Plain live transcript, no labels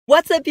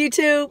What's up,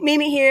 YouTube?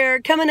 Mimi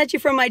here, coming at you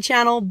from my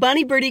channel,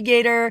 Bunny Birdy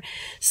Gator.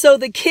 So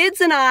the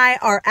kids and I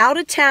are out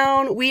of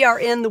town. We are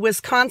in the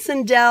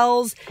Wisconsin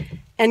Dells.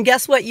 And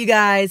guess what, you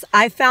guys?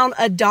 I found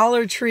a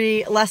Dollar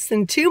Tree less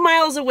than 2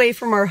 miles away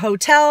from our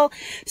hotel.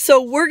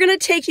 So we're going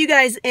to take you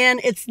guys in.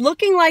 It's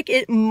looking like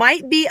it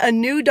might be a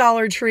new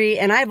Dollar Tree.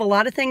 And I have a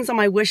lot of things on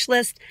my wish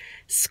list.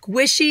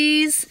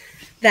 Squishies,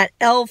 that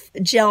e.l.f.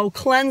 gel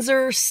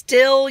cleanser.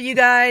 Still, you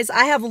guys,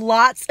 I have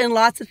lots and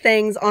lots of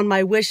things on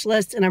my wish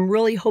list, and I'm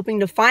really hoping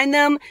to find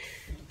them,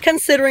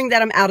 considering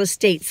that I'm out of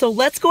state. So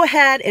let's go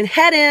ahead and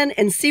head in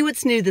and see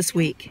what's new this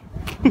week.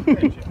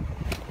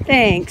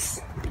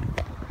 Thanks.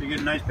 You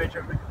get a nice picture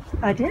of me?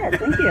 I did,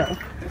 thank you.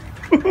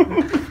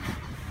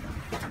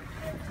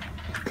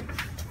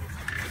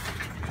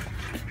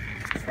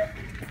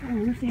 I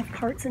wonder if they have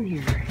carts in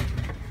here.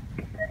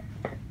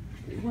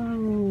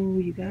 Whoa,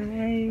 you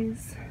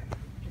guys.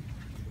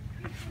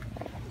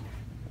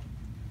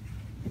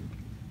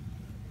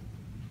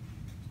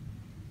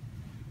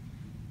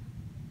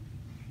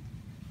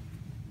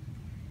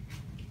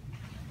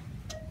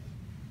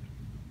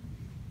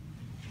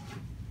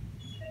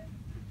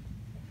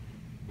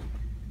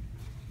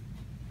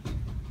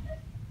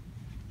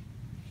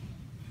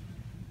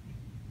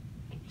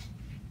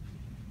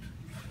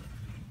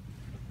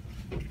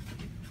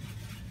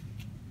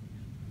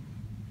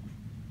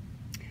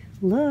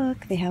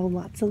 Look, they have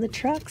lots of the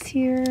trucks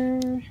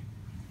here.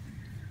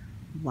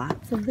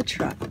 Lots of the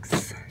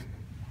trucks.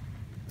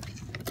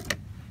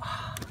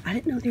 Oh, I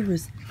didn't know there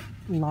was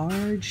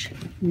large,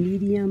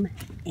 medium,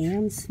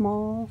 and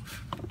small.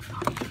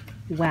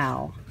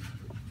 Wow.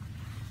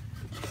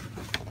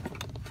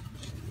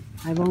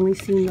 I've only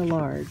seen the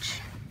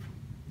large.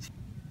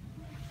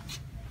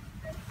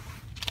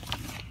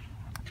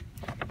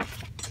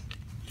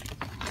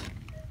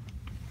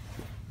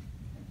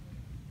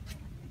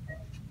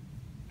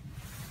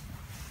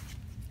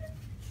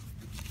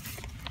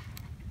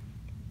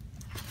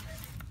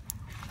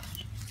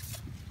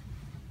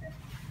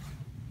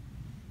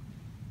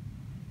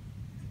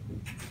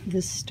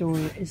 This store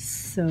is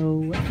so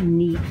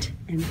neat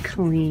and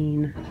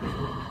clean.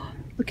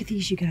 Look at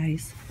these, you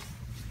guys.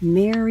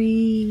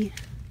 Merry,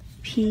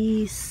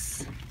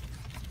 peace,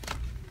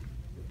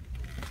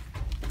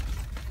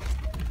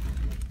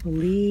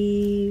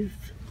 believe,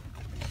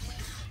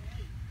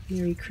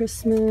 Merry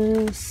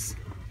Christmas,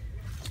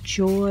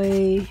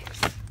 joy,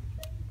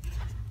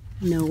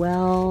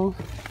 Noel,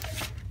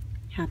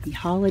 happy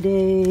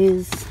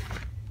holidays,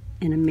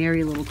 and a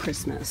merry little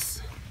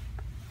Christmas.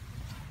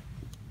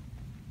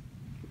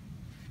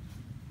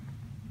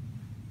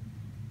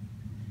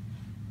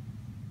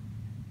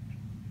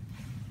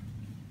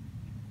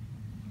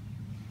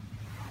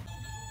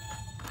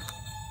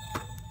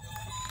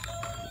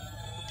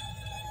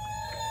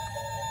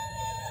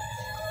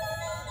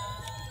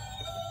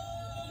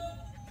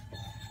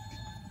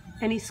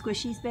 Any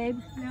squishies, babe?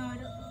 No, I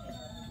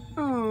don't.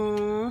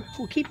 Aww.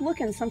 Well, keep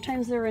looking.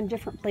 Sometimes they're in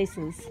different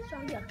places. So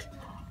yuck.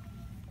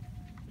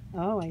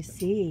 Oh, I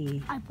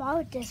see. I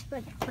bought this,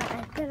 but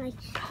then I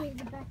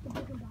gave it back to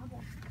Big and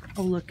Baba.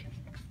 Oh, look.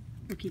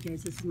 Look, you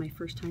guys, this is my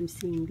first time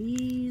seeing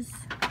these.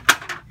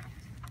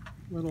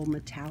 Little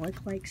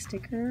metallic-like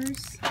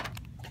stickers.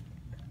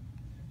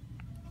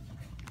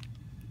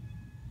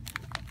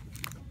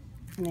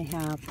 And they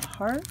have the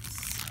hearts.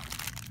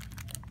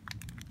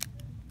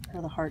 Oh,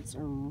 the hearts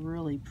are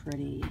really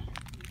pretty.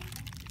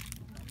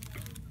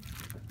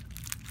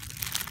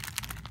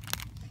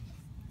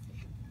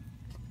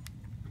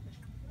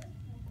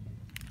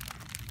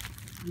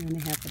 And then they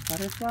have the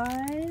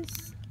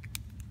butterflies.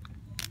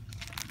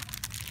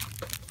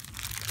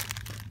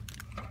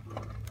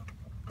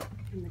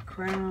 And the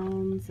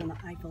crowns and the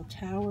Eiffel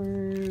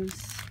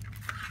Towers.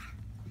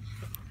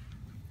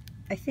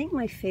 I think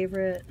my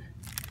favorite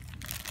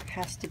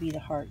has to be the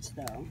hearts,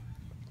 though.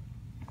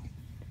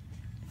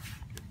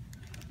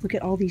 Look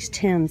at all these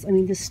tins. I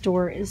mean, this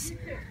store is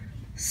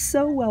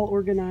so well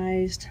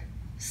organized,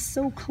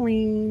 so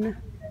clean,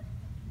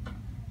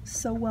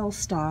 so well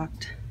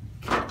stocked.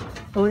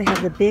 Oh, they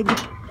have the big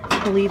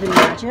Believe in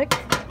Magic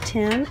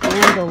tin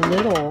and the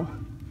little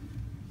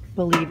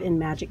Believe in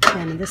Magic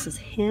tin. And this is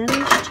hinged.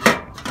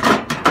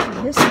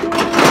 This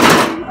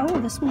one, oh,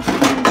 this one's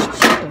hinged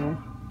too.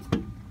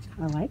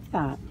 I like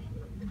that.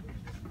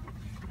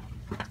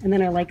 And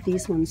then I like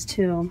these ones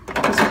too.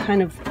 These are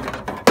kind of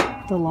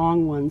the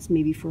long ones,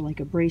 maybe for like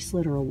a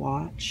bracelet or a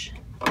watch.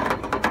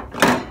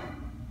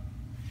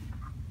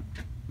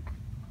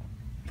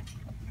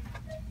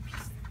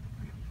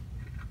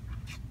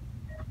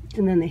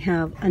 And then they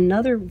have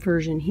another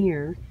version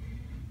here,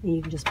 and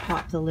you can just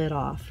pop the lid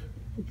off.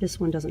 This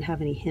one doesn't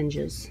have any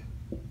hinges.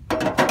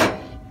 Look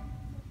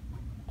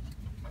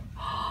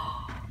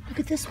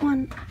at this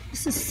one.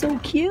 This is so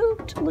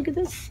cute. Look at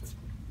this.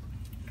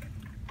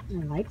 I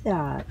like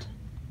that.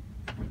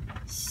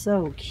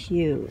 So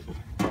cute.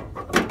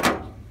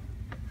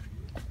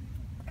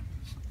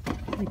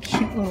 The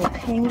cute little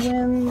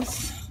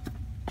penguins.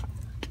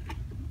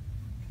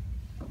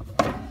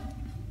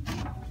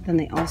 Then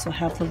they also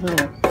have the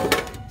little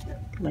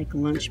like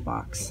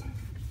lunchbox.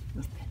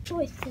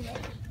 Voice today.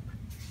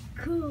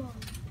 Cool.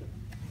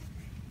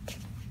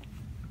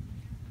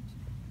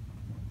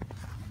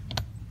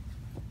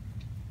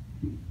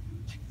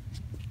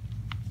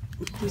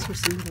 These are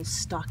some little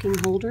stocking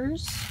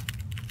holders.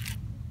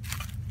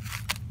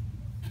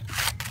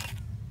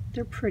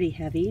 They're pretty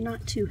heavy,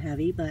 not too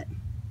heavy, but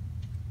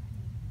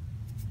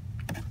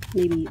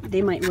maybe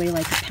they might weigh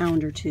like a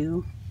pound or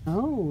two.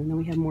 Oh, and then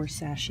we have more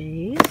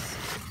sachets.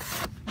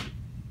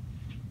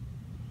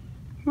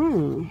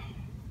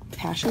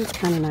 Passion's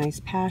kind of nice.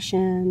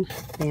 Passion,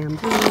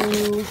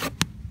 bamboo.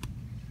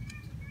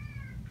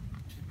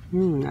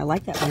 I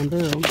like that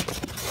bamboo.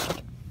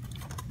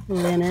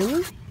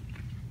 Linen.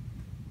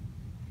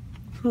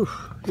 Whew,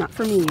 not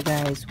for me, you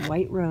guys.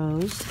 White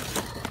rose,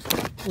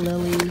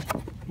 lily,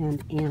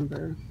 and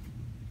amber.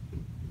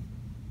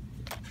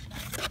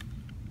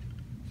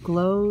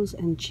 Glows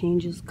and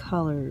changes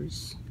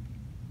colors.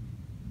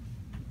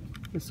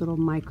 This little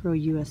micro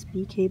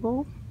USB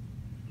cable.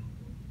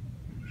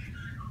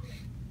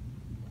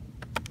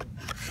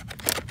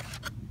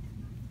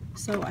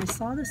 So I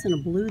saw this in a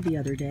blue the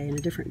other day in a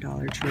different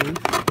Dollar Tree.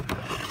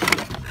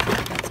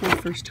 That's my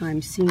first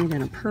time seeing it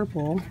in a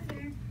purple.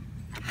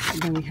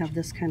 And then we have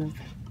this kind of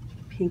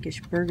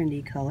pinkish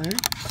burgundy color.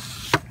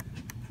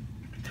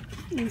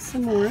 And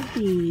some more of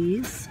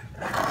these.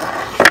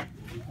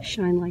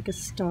 Shine like a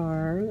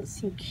star.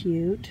 That's so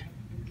cute.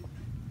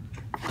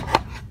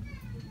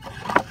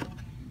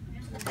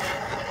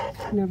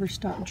 Never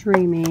Stop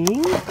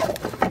Dreaming.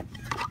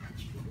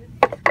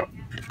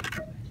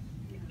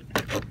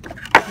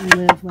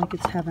 Live like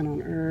it's heaven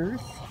on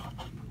earth.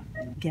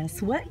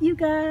 Guess what, you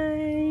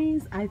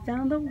guys? I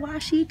found the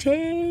washi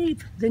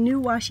tape. The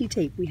new washi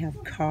tape. We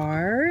have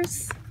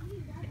cars.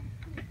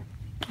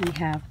 We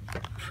have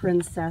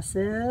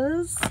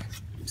princesses.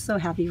 I'm so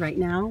happy right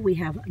now. We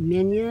have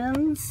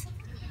minions.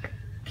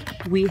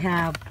 We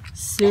have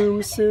Tsum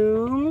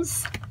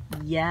Tsums.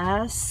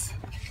 Yes.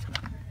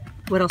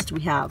 What else do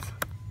we have?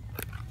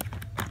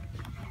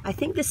 I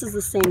think this is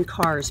the same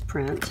Cars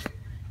print.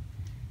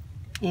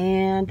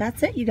 And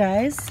that's it, you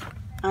guys.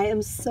 I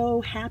am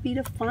so happy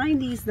to find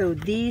these, though.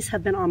 These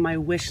have been on my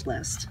wish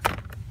list.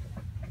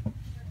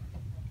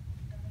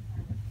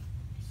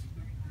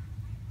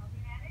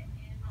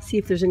 See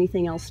if there's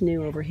anything else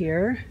new over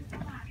here.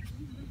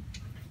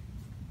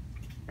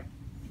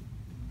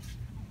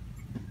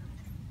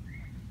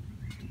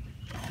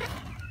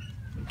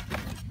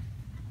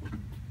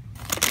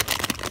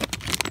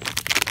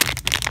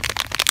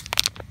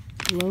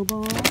 Glow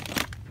ball.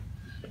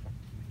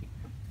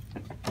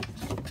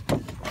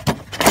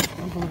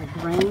 Little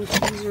brain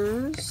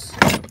teasers.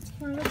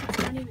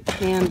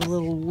 And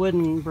little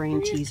wooden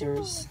brain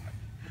teasers.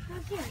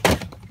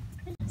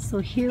 So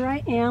here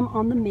I am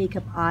on the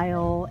makeup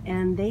aisle,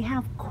 and they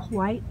have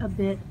quite a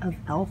bit of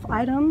e.l.f.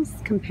 items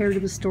compared to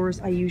the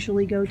stores I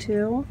usually go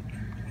to.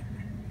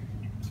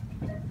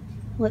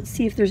 Let's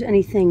see if there's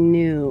anything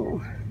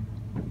new.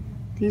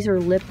 These are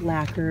lip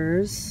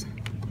lacquers.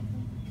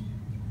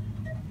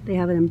 They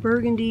have it in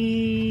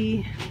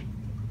burgundy,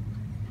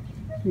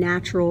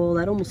 natural,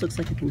 that almost looks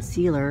like a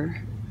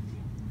concealer,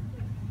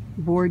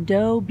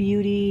 Bordeaux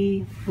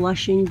Beauty,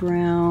 blushing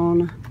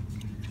brown,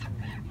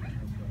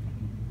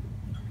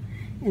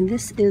 and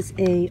this is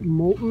a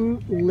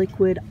molten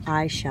liquid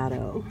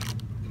eyeshadow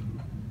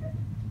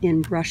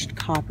in brushed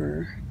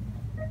copper.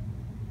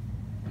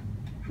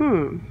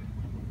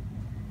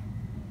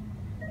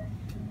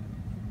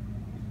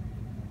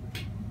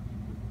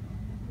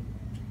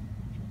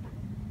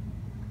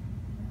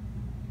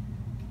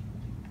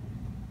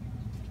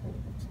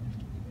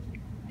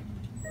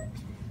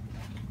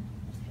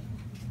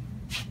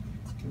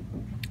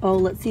 Oh,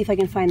 let's see if I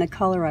can find the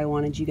color I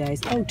wanted, you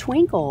guys. Oh,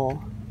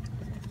 Twinkle.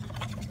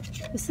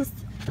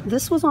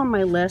 This was on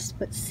my list,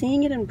 but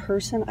seeing it in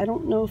person, I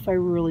don't know if I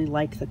really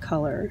like the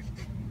color.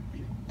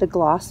 The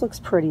gloss looks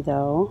pretty,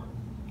 though.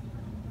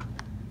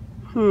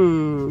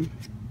 I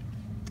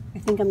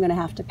think I'm gonna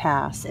have to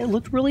pass. It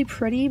looked really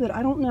pretty, but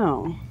I don't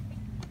know.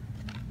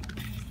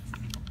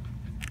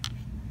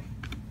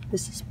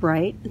 This is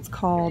bright. It's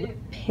called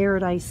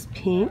Paradise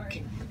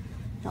Pink.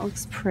 That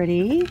looks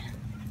pretty.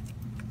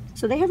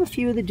 So they have a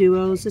few of the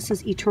duos. This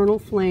is Eternal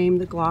Flame.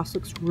 The gloss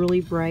looks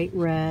really bright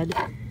red.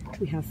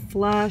 We have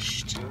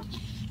Flushed,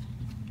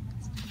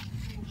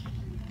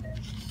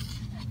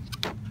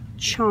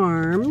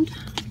 Charmed.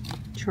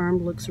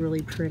 Charmed looks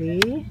really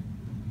pretty.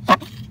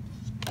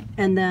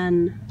 And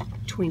then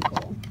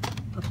Twinkle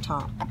up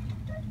top.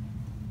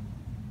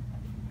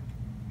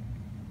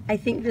 I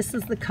think this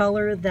is the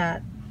color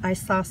that I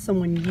saw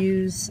someone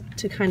use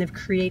to kind of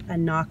create a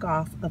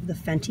knockoff of the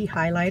Fenty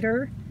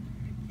highlighter.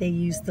 They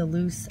used the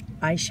loose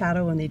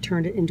eyeshadow and they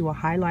turned it into a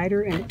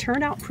highlighter, and it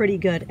turned out pretty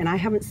good, and I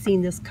haven't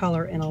seen this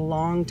color in a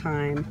long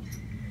time.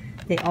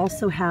 They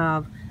also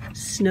have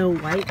Snow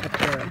White up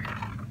there.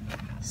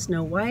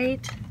 Snow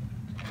White,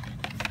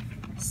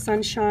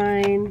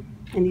 Sunshine,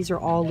 and these are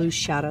all loose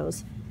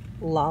shadows.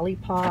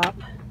 Lollipop,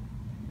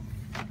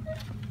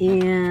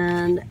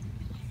 and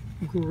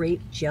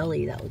grape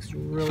jelly. That looks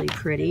really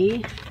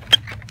pretty.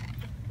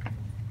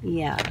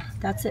 Yeah,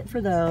 that's it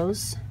for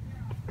those.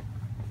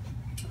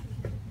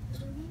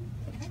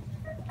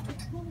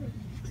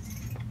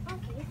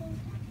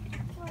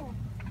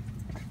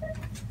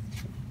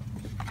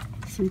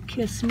 Some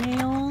Kiss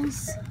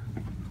nails.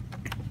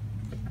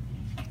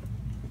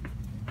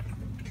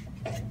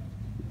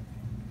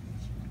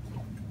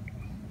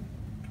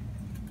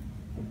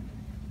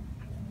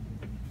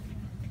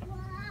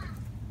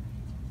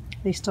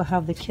 They still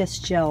have the Kiss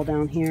gel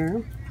down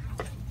here.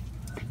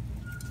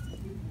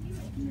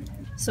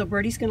 So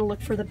Birdy's gonna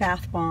look for the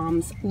bath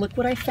bombs. Look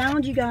what I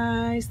found, you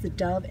guys, the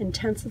Dove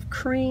Intensive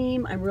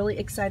Cream. I'm really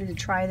excited to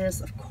try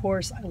this. Of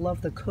course, I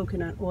love the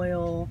coconut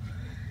oil.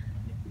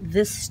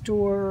 This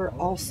store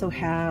also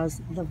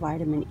has the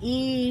vitamin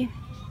E.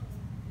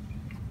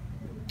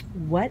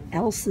 What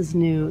else is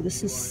new?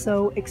 This is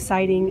so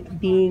exciting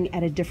being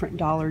at a different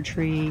Dollar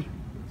Tree,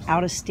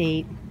 out of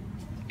state.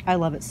 I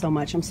love it so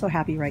much. I'm so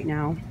happy right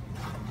now.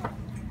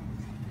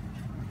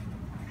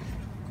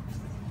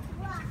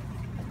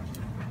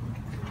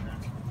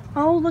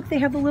 Oh, look, they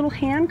have the little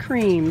hand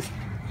creams.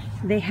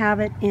 They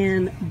have it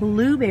in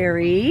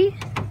blueberry.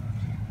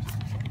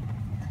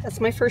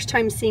 That's my first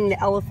time seeing the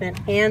elephant,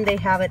 and they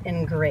have it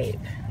in grape.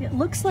 It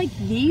looks like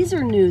these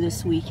are new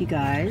this week, you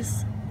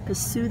guys. The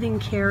Soothing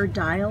Care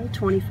Dial,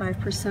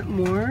 25%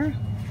 more.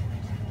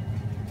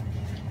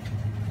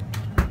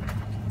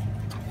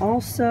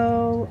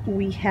 Also,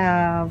 we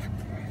have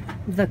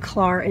the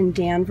Clar and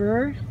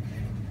Danver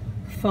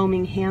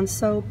Foaming Hand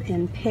Soap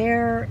in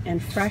pear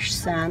and fresh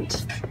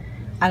scent.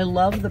 I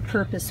love the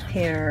purpose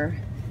pear.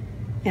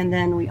 And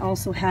then we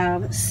also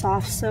have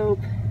soft soap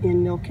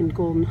in milk and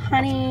golden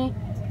honey,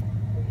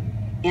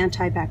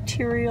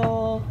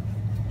 antibacterial,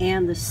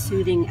 and the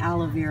soothing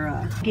aloe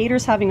vera.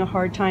 Gator's having a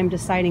hard time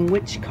deciding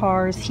which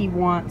cars he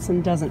wants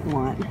and doesn't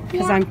want.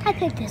 Yeah, I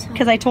picked this one.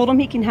 Because I told him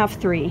he can have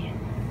 3.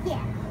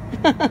 Yeah.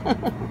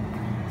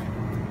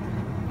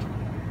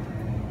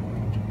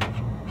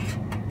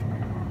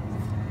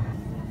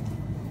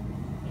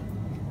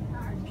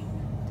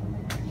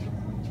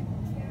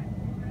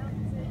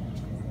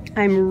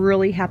 I'm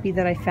really happy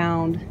that I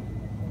found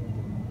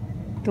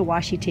the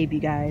washi tape, you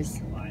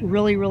guys.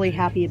 Really, really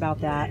happy about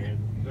that.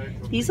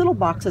 These little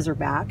boxes are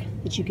back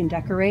that you can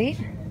decorate.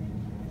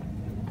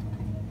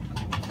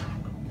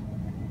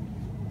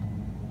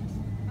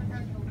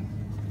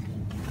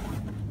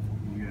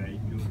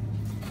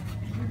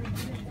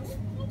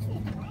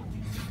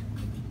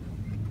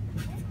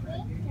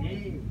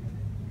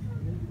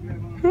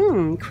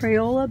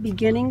 Crayola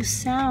Beginning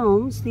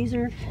Sounds. These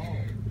are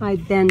by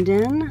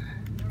Bendon.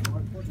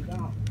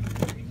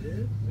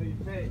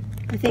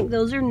 I think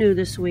those are new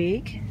this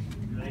week.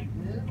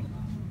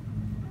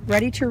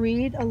 Ready to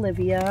Read,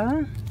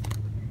 Olivia.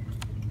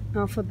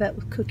 Alphabet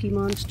with Cookie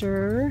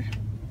Monster.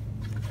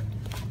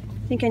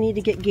 I think I need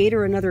to get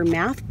Gator another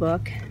math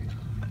book.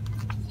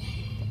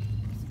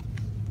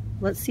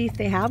 Let's see if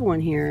they have one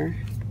here.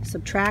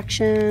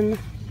 Subtraction.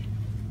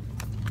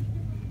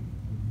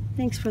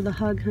 Thanks for the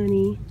hug,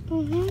 honey.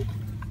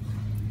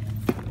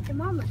 Hey,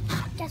 Mama,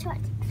 guess what?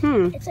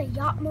 It's a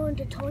yacht mode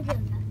tutorial.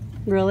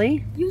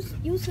 Really? Use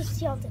to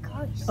see all the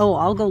cars. Oh,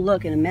 I'll go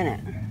look in a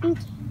minute.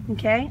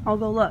 Okay, I'll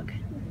go look.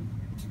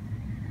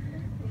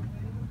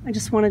 I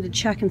just wanted to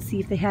check and see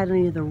if they had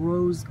any of the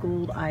rose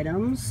gold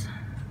items.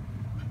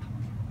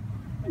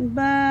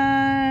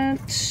 But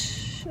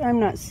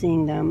I'm not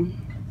seeing them.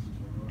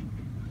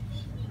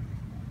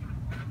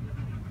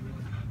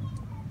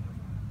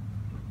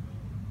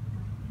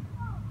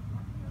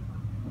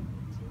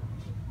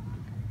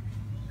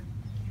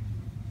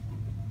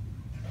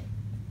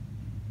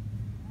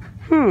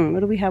 What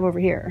do we have over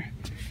here?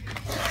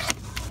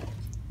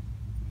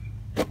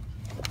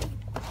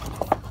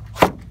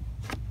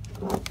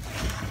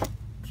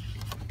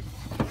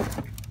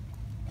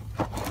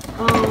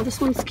 Oh, this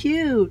one's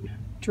cute.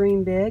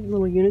 Dream Big,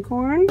 little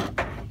unicorn.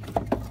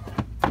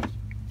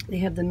 They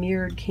have the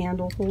mirrored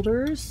candle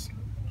holders.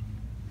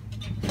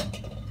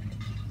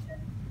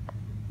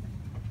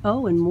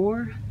 Oh, and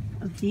more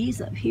of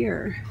these up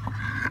here.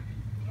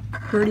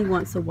 Birdy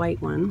wants a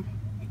white one.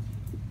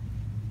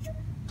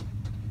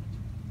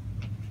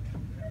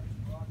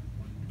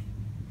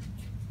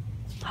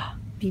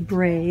 Be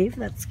Brave,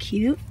 that's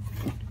cute.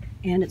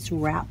 And it's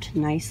wrapped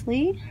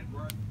nicely.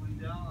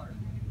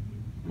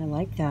 I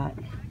like that.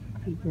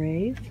 Be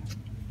Brave.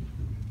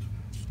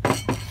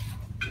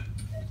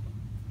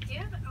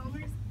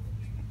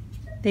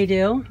 They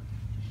do?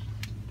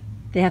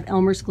 They have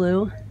Elmer's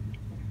glue?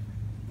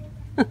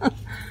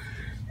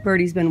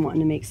 Birdy's been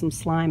wanting to make some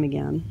slime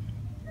again.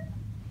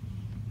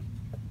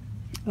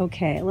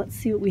 Okay, let's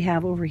see what we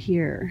have over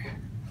here.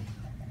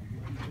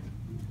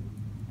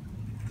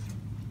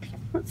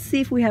 Let's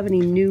see if we have any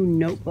new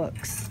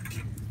notebooks.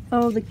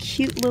 Oh, the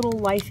cute little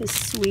Life is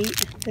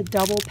Sweet, the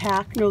double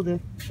pack. No,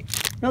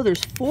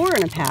 there's 4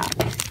 in a pack.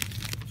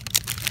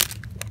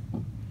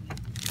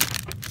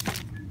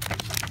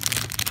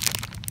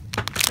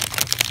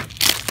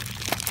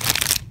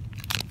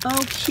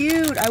 Oh,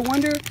 cute. I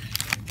wonder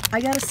I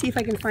gotta see if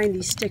I can find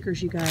these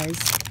stickers, you guys.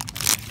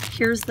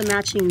 Here's the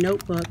matching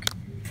notebook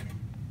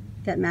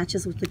that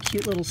matches with the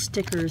cute little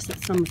stickers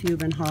that some of you have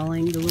been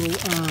hauling, the little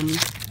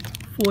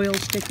foil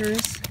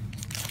stickers.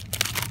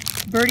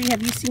 Birdie,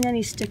 have you seen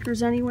any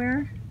stickers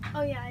anywhere?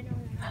 Oh yeah, I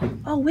know.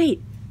 Oh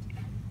wait,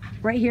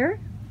 right here?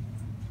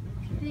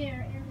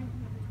 There.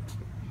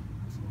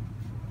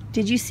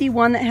 Did you see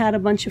one that had a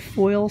bunch of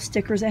foil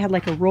stickers that had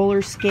like a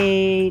roller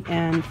skate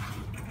and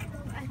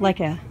like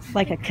a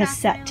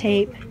cassette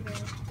tape?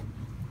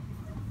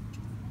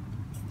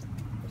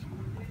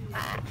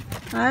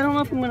 I don't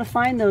know if I'm gonna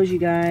find those, you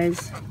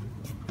guys.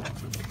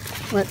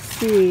 Let's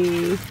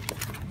see.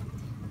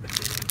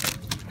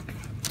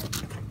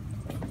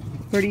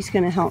 Birdie's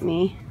gonna help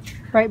me.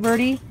 Right,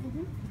 Birdie?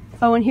 Mm-hmm.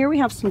 Oh, and here we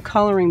have some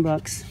coloring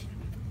books.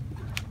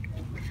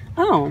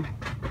 Oh,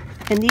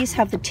 and these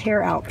have the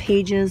tear out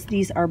pages.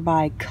 These are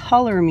by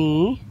Color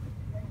Me.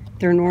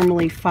 They're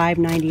normally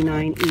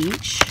 $5.99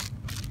 each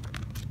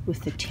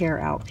with the tear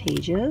out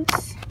pages.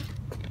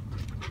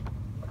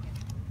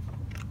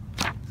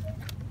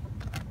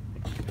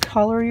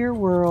 Color Your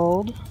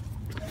World.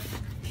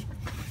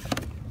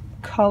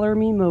 Color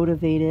Me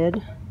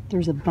Motivated.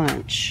 There's a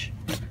bunch.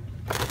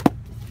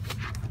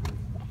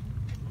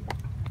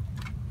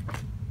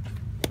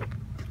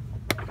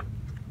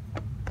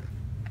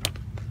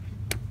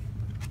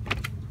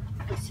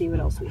 Let's see what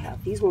else we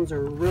have. These ones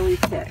are really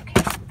thick.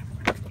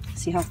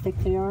 See how thick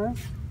they are?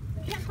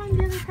 I can't find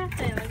the other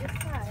craft item. I just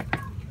tried.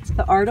 It's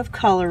The Art of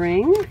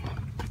Coloring.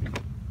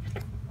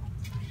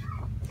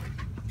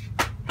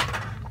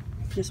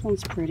 This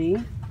one's pretty.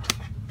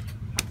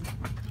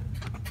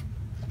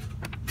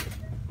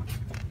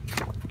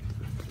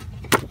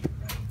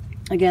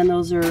 Again,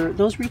 those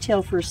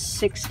retail for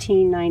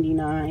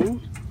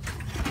 $16.99.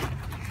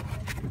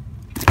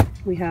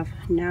 We have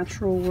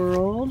Natural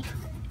World,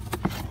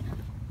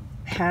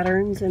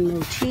 Patterns and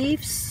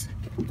Motifs,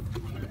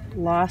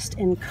 Lost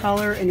in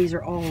Color, and these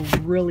are all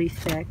really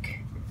thick.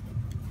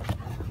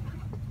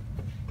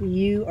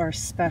 You Are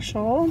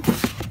Special,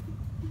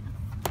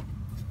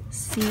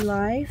 Sea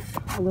Life,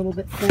 a little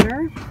bit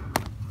thinner,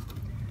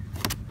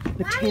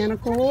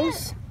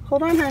 Botanicals.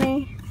 Hold on,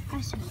 honey.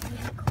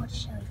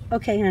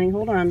 Okay, honey,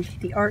 hold on.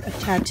 The Art of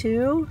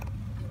Tattoo,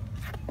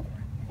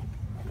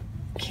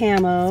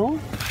 Camo.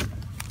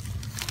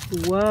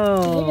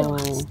 Whoa. Gator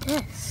wants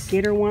this.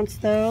 Gator wants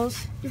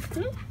those?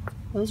 Mm-hmm.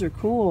 Those are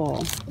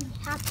cool. You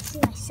have to see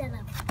my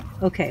setup.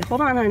 Okay,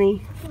 hold on,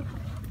 honey.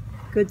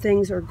 Good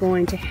things are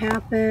going to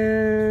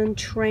happen.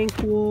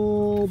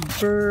 Tranquil,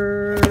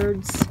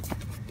 birds.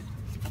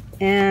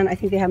 And I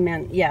think they have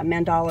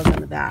mandalas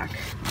in the back.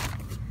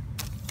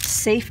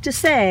 Safe to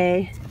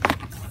say,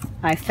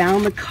 I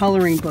found the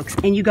coloring books.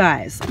 And you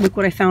guys, look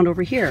what I found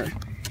over here.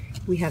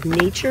 We have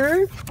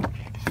nature.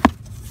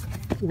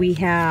 We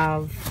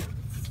have...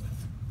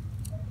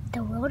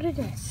 the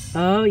wilderness.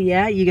 Oh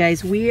yeah, you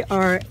guys, we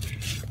are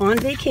on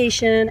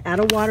vacation at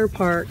a water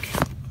park.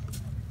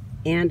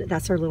 And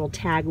that's our little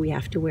tag we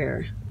have to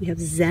wear. We have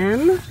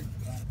Zen,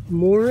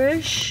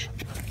 Moorish,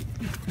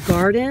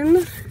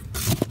 Garden.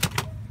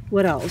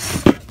 What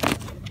else?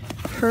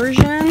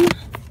 Persian.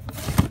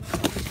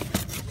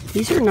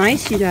 These are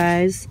nice, you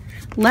guys.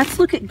 Let's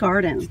look at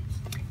Garden.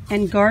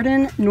 And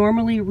Garden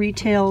normally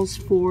retails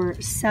for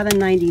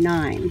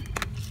 $7.99.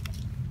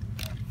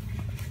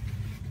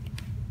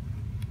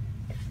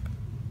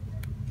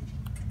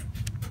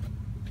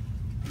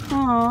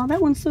 Aw,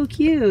 that one's so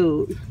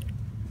cute.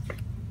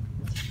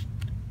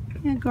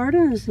 Yeah,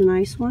 Garden is a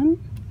nice one.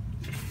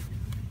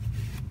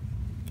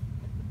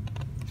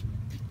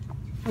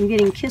 I'm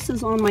getting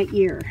kisses on my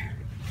ear.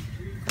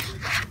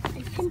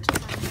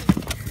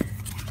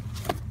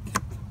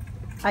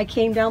 I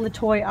came down the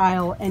toy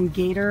aisle and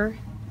Gator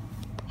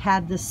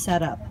had this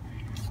setup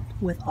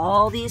with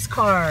all these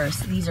cars.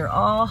 These are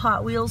all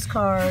Hot Wheels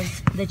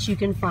cars that you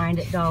can find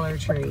at Dollar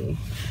Tree.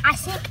 I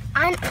think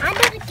I'm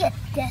gonna get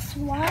this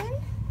one.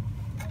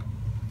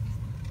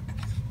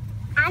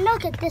 I'm gonna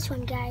get this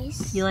one,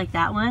 guys. You like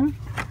that one?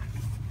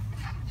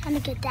 I'm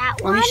gonna get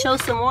that one. Let me show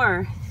some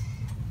more.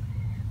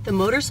 The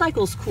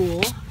motorcycle's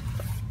cool.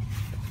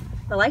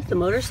 I like the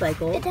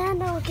motorcycle. And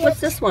then I'll get...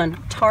 What's this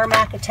one?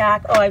 Tarmac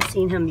Attack. Oh, I've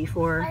seen him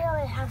before. I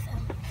already have him.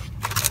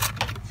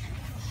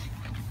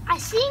 I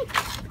think,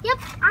 yep,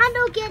 I'm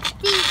gonna get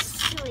these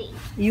three.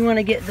 You want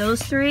to get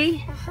those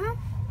three?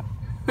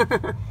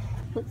 Uh-huh.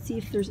 Let's see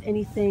if there's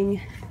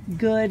anything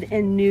good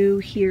and new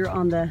here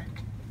on the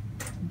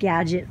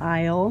gadget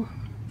aisle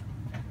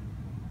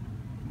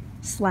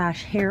 /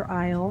 hair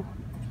aisle.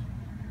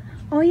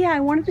 Oh yeah, I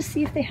wanted to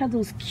see if they had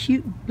those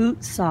cute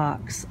boot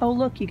socks. Oh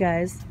look, you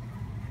guys.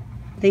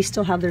 They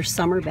still have their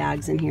summer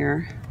bags in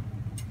here.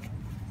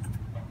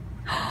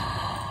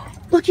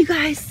 Look, you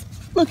guys,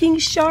 looking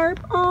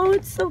sharp. Oh,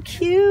 it's so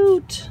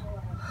cute.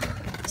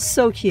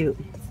 So cute.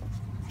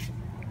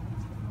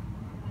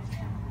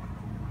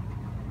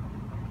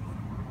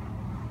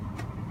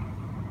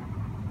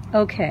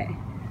 Okay.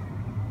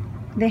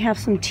 They have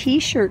some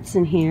t-shirts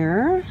in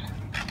here.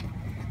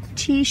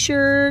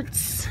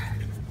 T-shirts.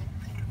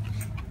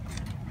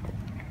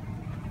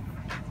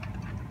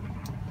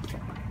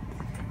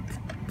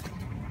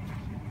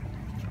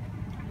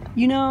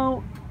 You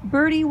know,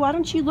 Birdie, why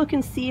don't you look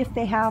and see if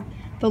they have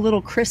the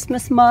little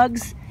Christmas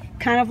mugs,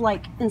 kind of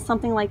like in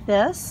something like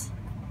this,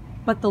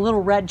 but the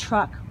little red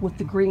truck with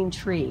the green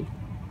tree.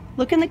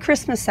 Look in the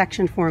Christmas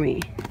section for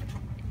me.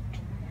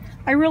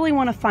 I really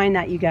want to find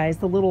that, you guys,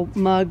 the little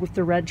mug with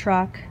the red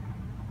truck.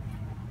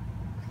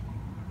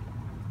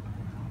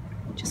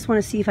 Just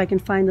want to see if I can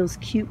find those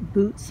cute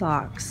boot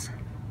socks.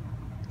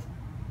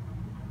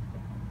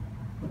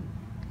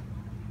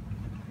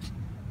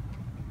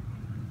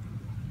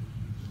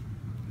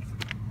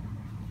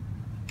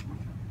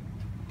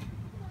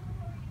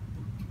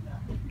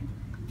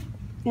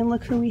 And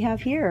look who we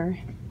have here.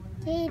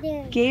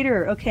 Gator.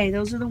 Gator. Okay,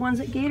 those are the ones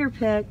that Gator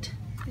picked.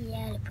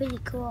 Yeah, they're pretty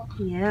cool.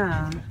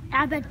 Yeah.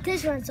 I bet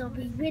this one's will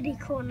be really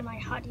cool in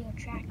my audio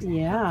track.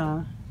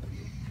 Yeah.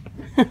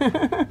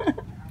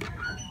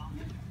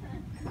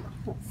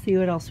 Let's see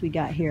what else we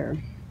got here.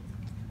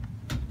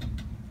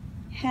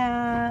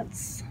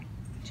 Hats.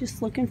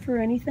 Just looking for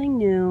anything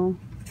new.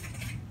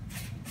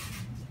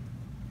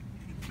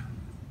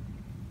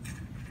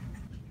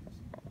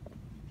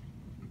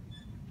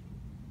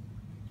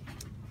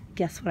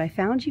 Guess what I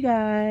found, you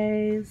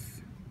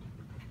guys?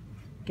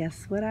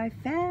 Guess what I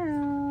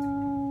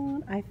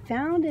found? I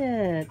found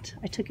it.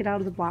 I took it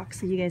out of the box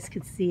so you guys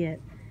could see it.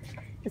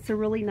 It's a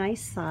really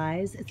nice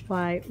size. It's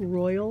by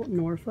Royal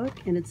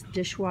Norfolk and it's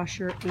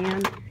dishwasher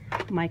and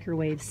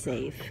microwave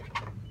safe.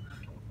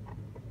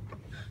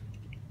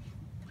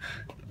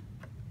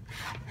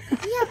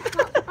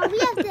 We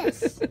have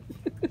this.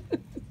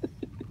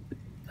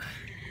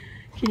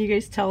 Can you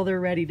guys tell they're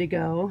ready to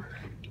go?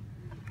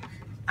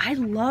 I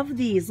love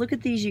these. Look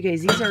at these, you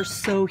guys. These are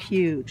so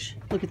huge.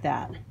 Look at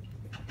that.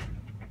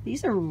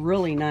 These are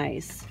really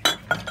nice.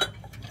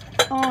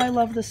 Oh, I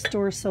love the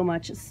store so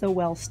much. It's so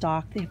well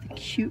stocked. They have the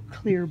cute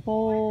clear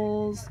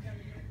bowls,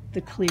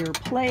 the clear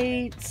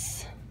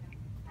plates.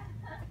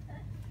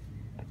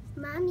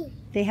 Mommy.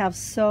 They have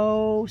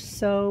so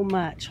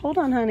much. Hold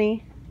on,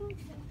 honey.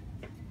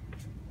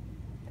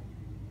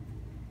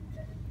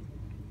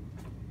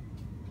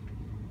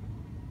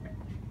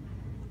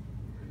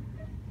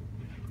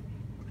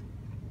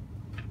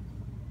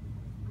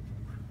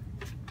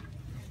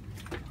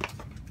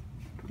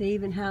 They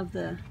even have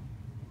the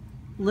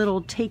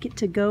little take it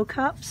to go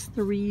cups,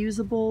 the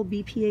reusable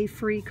BPA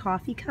free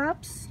coffee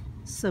cups.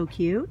 So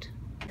cute.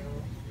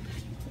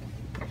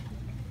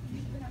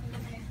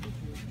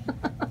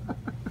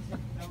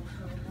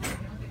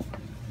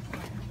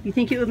 You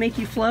think it would make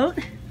you float?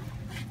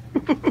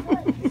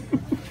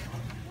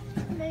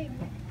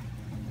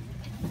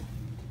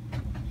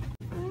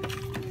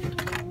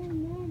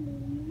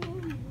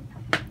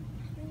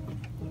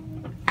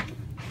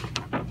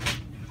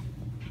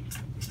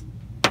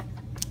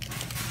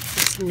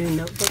 New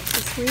notebooks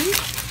this week.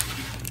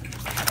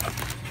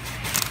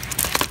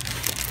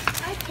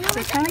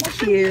 They're kind of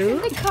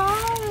cute.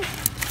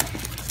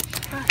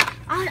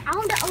 I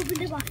want to open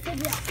it. I'll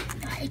figure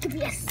out. It could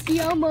be a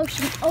slow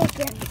motion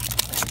open.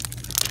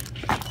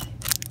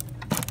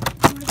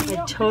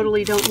 I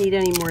totally don't need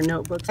any more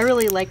notebooks. I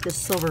really like this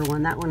silver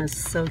one. That one is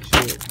so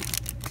cute.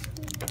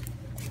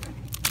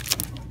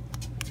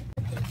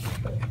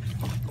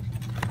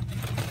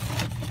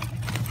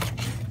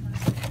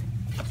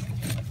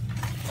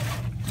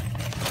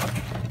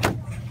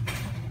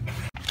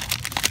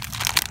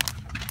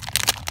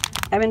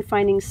 I've been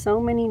finding so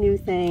many new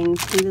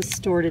things in this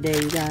store today,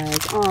 you guys.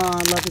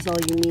 Aw, love is all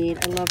you need.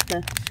 I love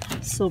the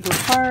silver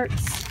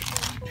hearts.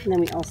 And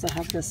then we also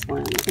have this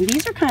one. And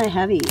these are kind of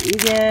heavy. You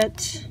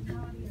get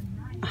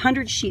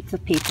 100 sheets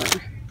of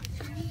paper.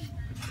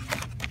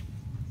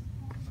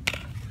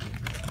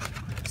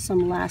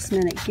 Some last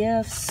minute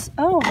gifts.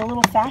 Oh, the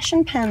little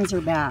fashion pens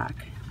are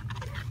back.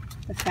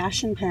 The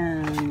fashion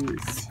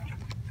pens.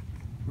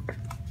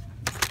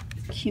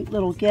 Cute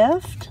little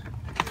gift.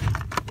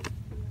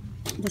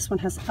 This one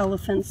has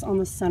elephants on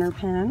the center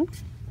pen.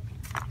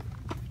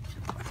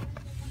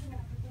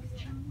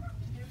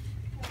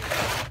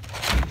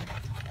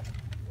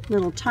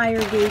 Little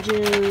tire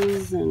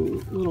gauges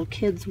and little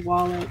kids'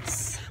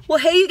 wallets. Well,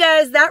 hey, you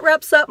guys, that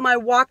wraps up my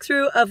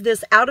walkthrough of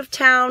this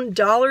out-of-town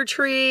Dollar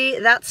Tree.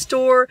 That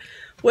store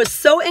was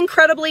so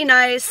incredibly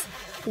nice,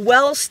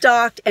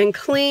 well-stocked and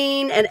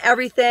clean and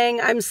everything.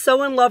 I'm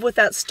so in love with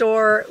that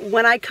store.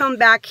 When I come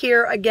back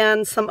here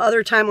again some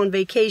other time on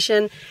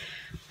vacation,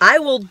 I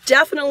will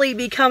definitely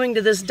be coming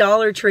to this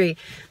Dollar Tree.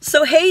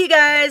 So hey, you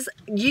guys,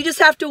 you just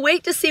have to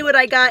wait to see what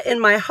I got in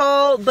my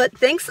haul, but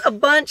thanks a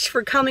bunch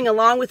for coming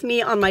along with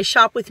me on my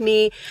shop with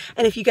me.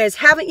 And if you guys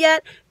haven't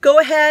yet, go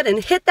ahead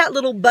and hit that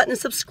little button and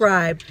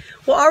subscribe.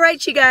 Well, all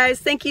right, you guys,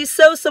 thank you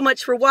so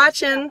much for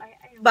watching.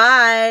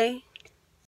 Bye.